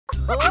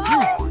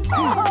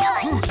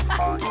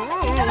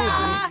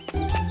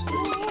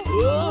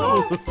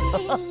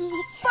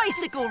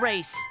Bicycle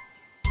race.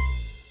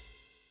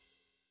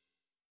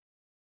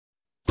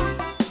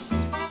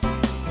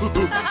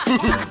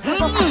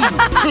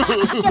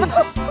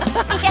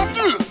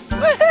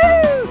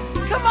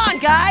 Woohoo! Come on,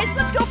 guys,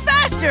 let's go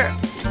faster.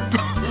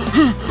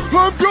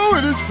 I'm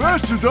going as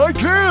fast as I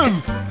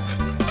can.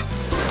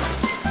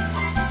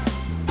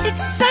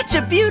 It's such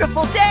a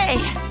beautiful day.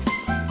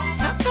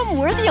 How come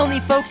we're the only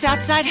folks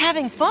outside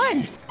having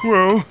fun?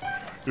 Well,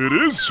 it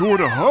is sort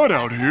of hot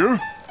out here.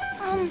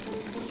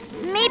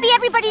 Maybe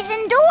everybody's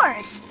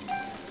indoors.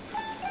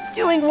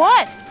 Doing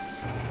what?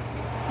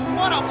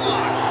 What a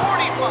block!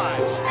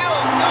 45, still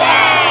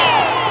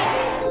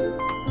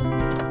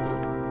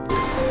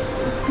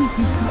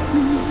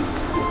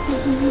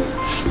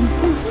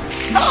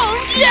Oh,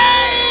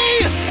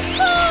 yay!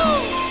 Woo!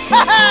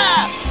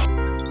 Ha-ha!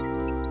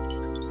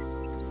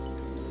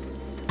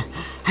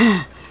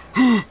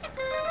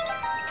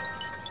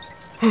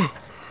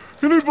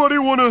 Anybody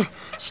want to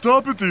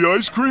stop at the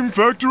ice cream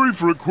factory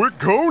for a quick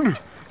cone?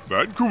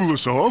 That'd cool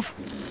us off.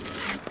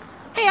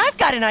 Hey, I've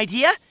got an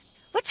idea.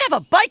 Let's have a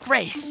bike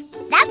race.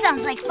 That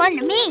sounds like fun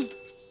to me.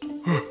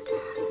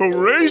 A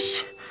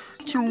race?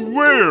 To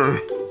where?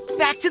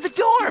 Back to the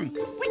dorm.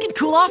 We can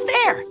cool off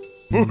there.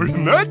 Oh,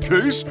 in that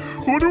case,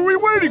 what are we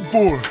waiting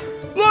for?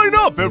 Line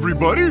up,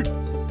 everybody!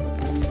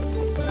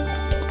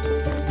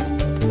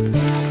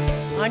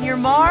 On your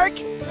mark.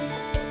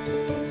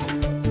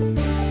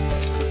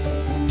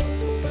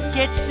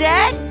 Get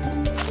set.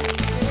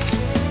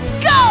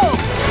 Go!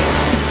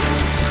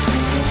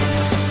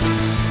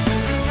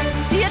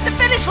 See you at the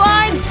finish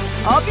line.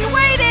 I'll be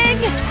waiting.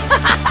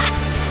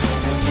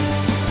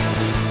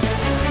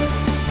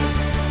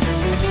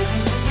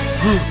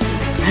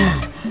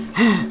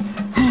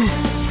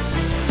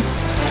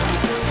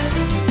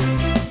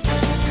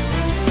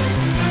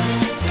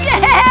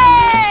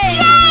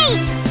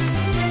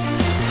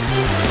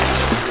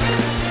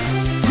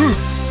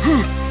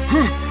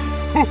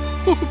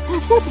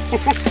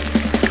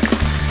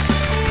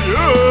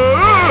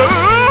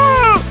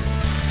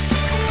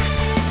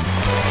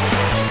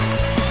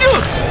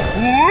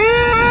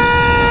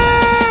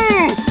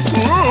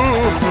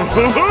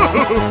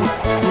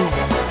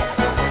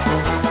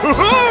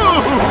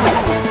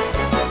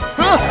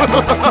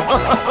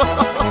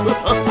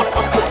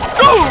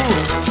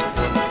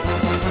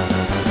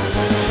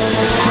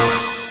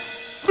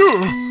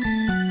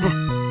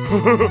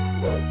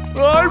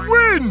 I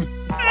win!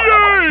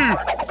 Yay!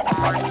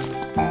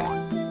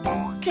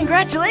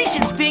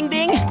 Congratulations, Bing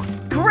Bing.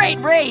 Great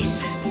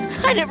race.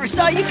 I never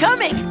saw you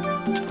coming.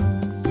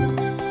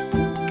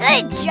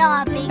 Good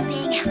job, Bing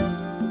Bing.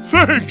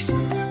 Thanks!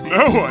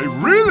 Now I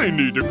really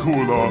need to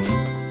cool off.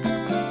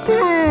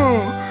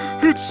 Oh,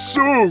 it's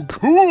so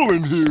cool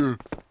in here.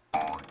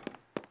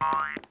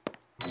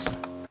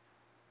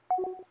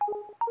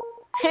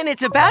 And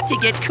it's about to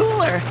get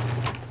cooler.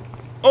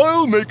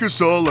 I'll make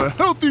us all a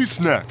healthy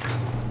snack.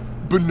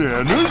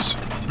 Bananas,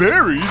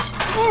 berries,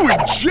 ooh,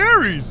 and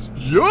cherries.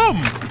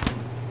 Yum!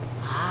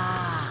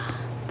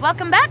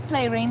 Welcome back,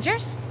 Play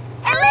Rangers.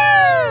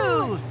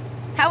 Hello!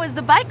 How was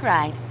the bike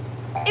ride?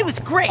 It was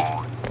great.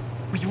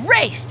 We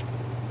raced.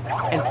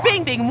 And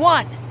Bing Bing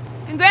won.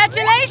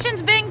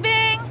 Congratulations, Bing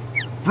Bing!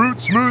 Fruit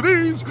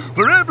smoothies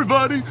for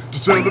everybody to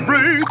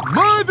celebrate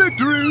my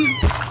victory.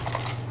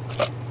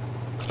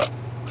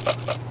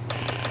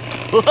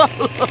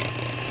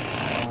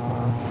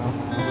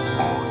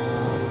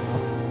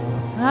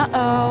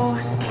 Uh-oh.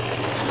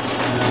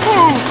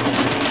 Whoa.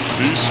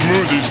 These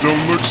smoothies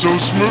don't look so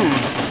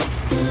smooth.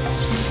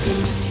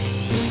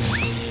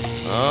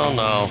 Oh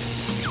no.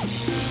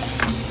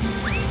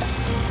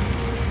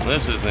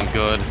 This isn't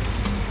good.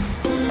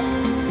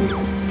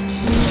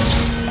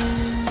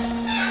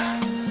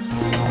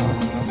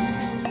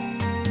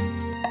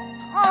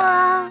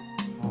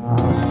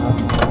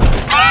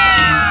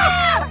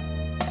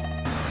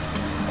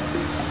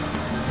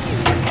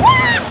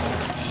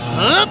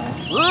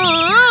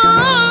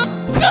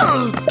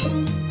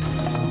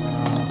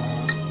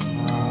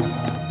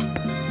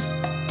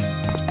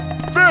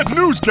 Bad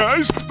news,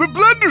 guys! The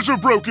blenders are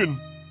broken!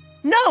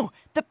 No,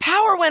 the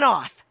power went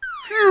off.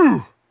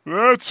 Phew!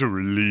 That's a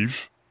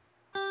relief.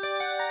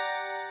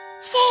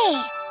 Say,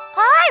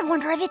 I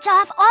wonder if it's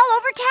off all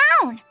over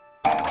town.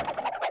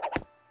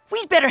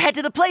 We'd better head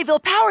to the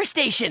Playville Power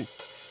Station.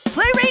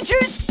 Play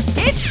Rangers,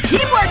 it's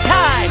teamwork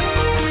time!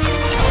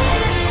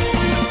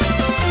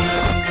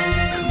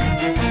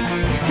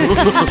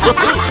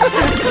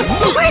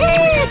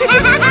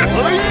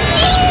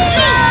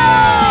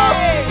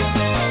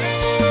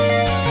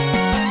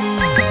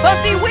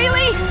 Bumpy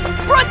wheelie,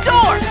 front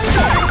door!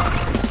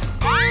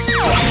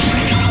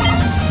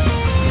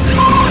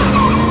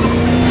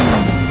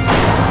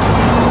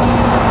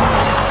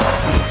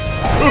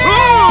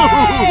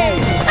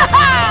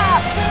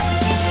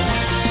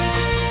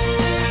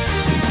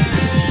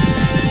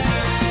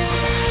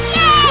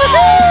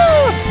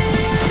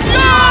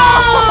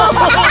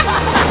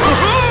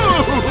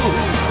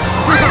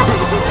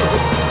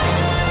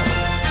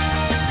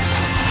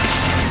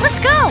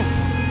 go.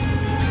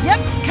 Yep,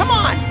 come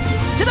on!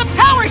 To the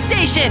power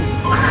station!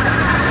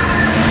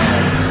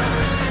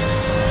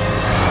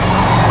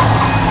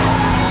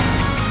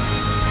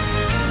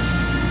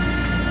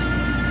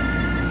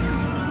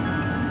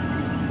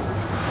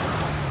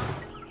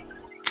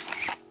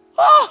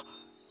 Oh!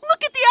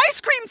 Look at the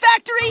ice cream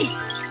factory!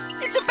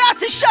 It's about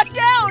to shut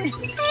down!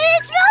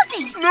 It's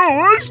melting.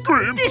 No ice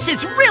cream! This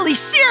is really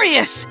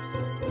serious!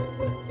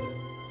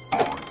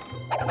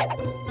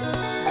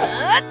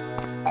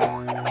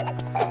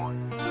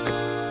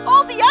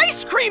 All the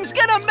ice cream's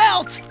gonna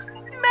melt!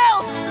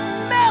 Melt!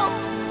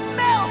 Melt!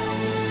 Melt!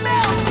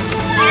 Melt!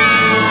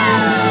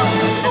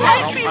 The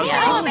ice cream!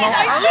 Please,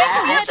 ice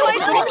cream!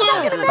 It's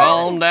gonna melt!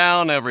 Calm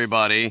down,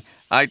 everybody.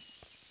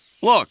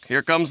 Look,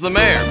 here comes the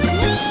mayor.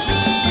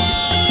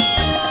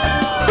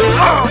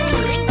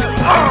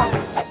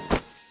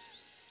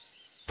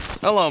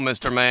 Hello,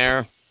 Mr.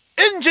 Mayor.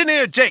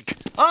 Engineer Jake,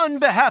 on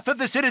behalf of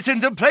the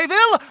citizens of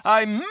Playville,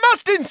 I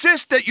must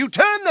insist that you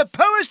turn the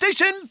power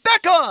station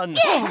back on.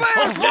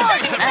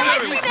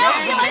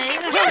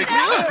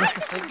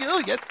 Thank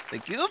you, yes,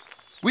 thank you.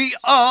 We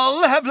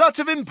all have lots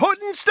of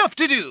important stuff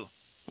to do.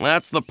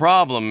 That's the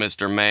problem,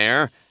 Mr.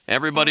 Mayor.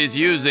 Everybody's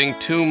using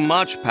too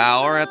much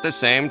power at the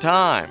same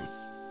time.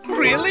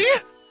 Really?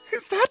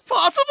 Is that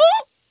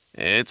possible?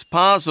 It's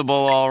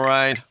possible, all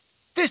right.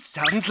 This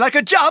sounds like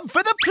a job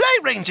for the Play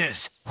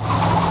Rangers.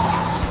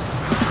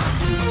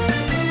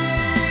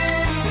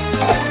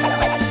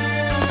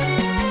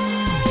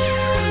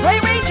 Play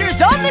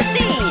Rangers on the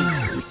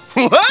scene!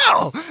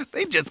 Wow!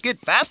 They just get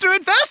faster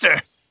and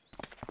faster.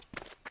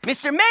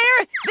 Mr.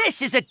 Mayor,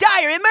 this is a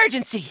dire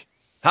emergency!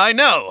 I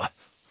know.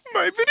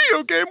 My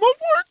video game won't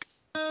work.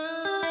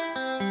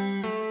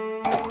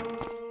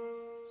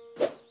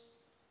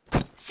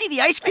 See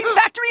the ice cream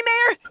factory,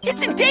 Mayor?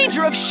 It's in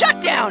danger of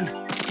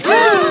shutdown!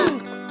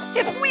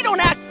 If we don't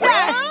act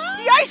fast,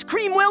 the ice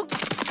cream will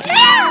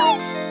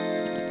melt!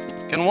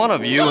 Can one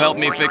of you help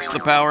me fix the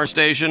power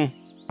station?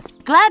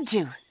 Glad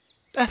to.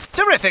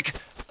 Terrific.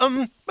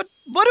 But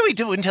what do we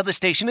do until the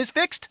station is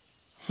fixed?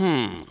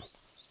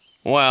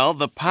 Well,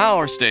 the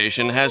power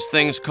station has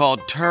things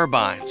called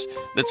turbines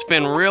that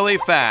spin really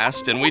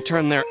fast, and we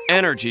turn their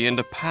energy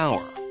into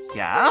power.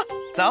 Yeah?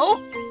 So?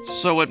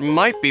 So it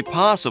might be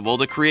possible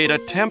to create a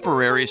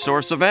temporary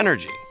source of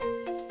energy.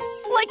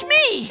 Like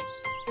me!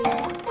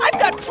 I've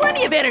got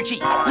plenty of energy!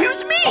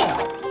 Use me!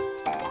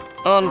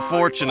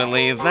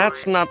 Unfortunately,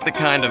 that's not the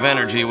kind of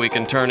energy we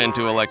can turn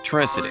into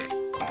electricity.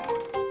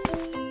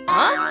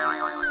 Huh?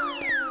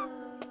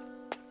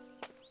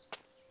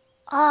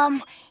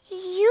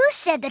 You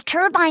said the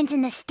turbines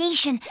in the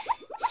station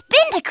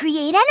spin to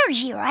create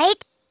energy,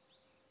 right?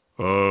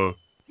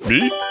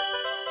 Me?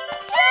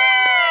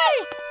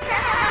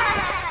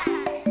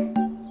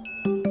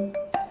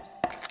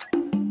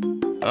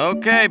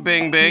 Okay,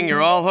 Bing Bing,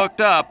 you're all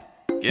hooked up.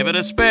 Give it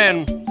a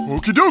spin.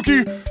 Okie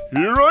dokie,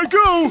 here I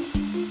go.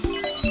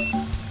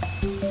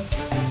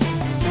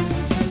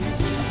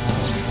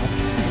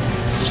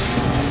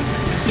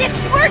 It's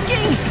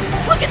working!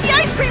 Look at the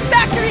ice cream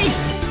factory!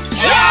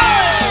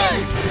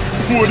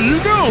 What do you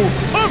know?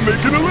 I'm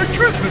making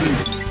electricity.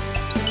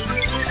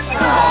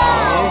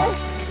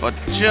 But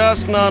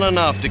just not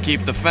enough to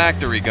keep the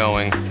factory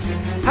going.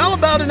 How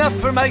about enough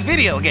for my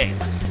video game?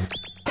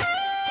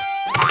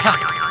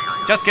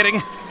 Ha, just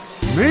kidding.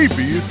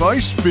 Maybe if I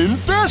spin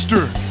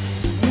faster.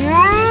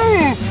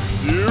 Whoa!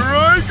 Here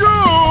I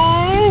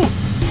go!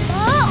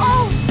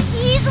 Uh-oh,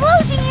 he's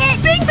losing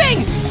it. Bing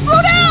Bing! Slow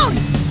down!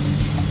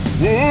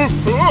 Whoa!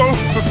 Oh,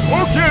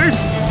 okay.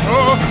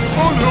 Oh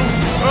no,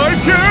 I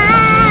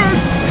can't!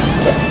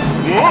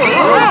 Whoa!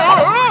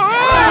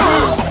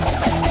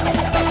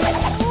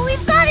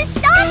 We've got to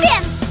stop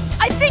him.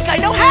 I think I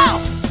know how!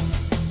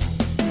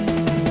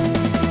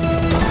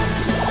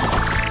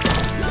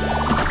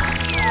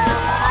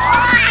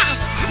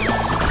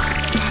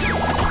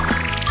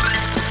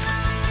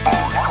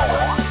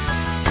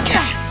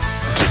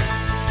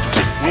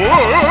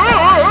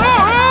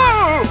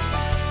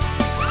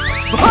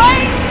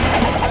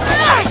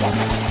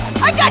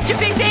 I got you,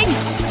 Bing Bing!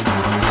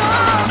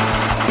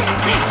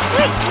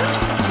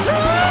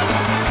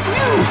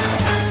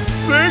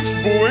 Thanks,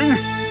 Boing.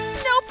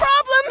 No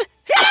problem!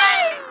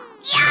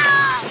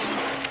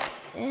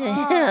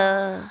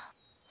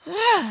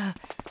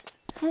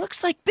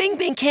 Looks like Bing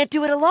Bing can't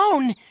do it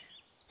alone.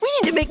 We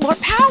need to make more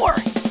power.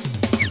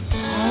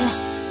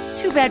 Oh,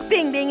 too bad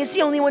Bing Bing is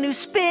the only one who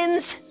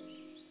spins.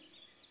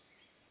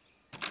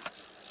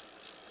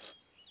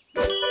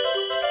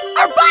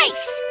 Our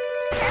bikes!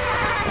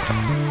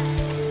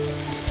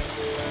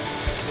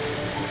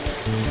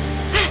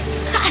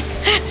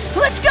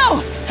 Let's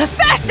go!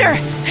 Faster!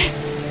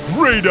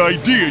 Great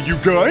idea, you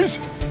guys.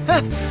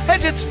 And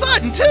it's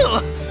fun, too.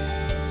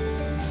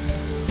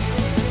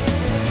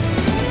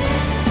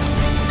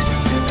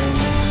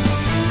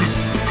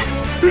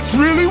 It's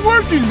really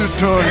working this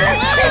time.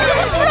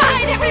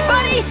 Ride,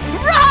 everybody!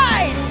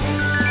 Ride!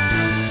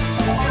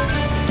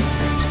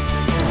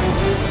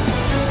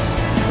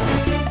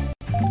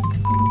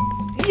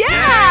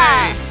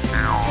 Yeah!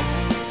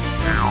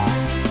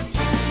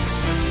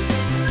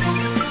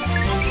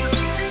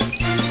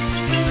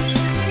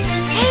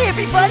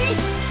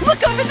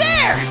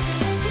 there!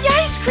 The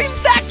ice cream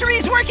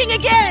factory's working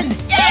again!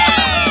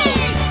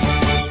 Yay!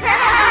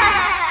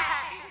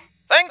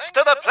 Thanks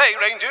to the Play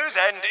Rangers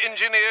and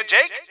Engineer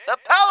Jake, the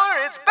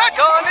power is back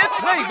on in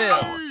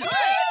Playville.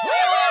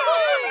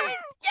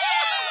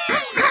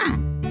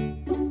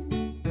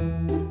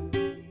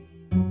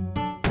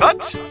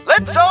 But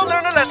let's all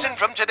learn a lesson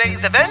from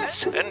today's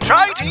events and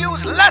try to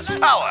use less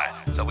power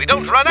so we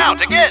don't run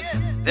out again.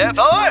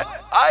 Therefore,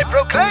 I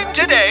proclaim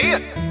today,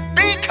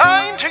 be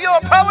kind to your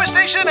power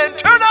station and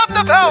turn off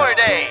the power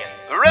day.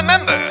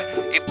 Remember,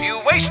 if you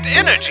waste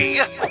energy,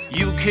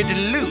 you could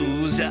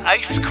lose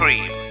ice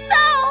cream.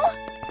 No!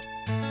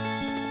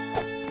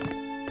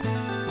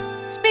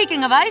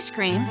 Speaking of ice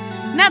cream,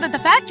 now that the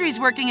factory's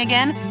working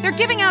again, they're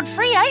giving out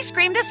free ice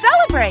cream to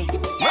celebrate.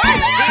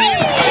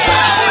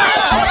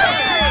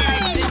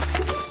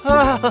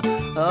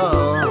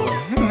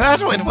 That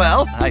went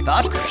well, I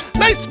thought.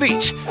 Nice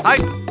speech.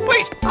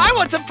 Wait, I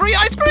want some free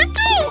ice cream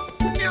too!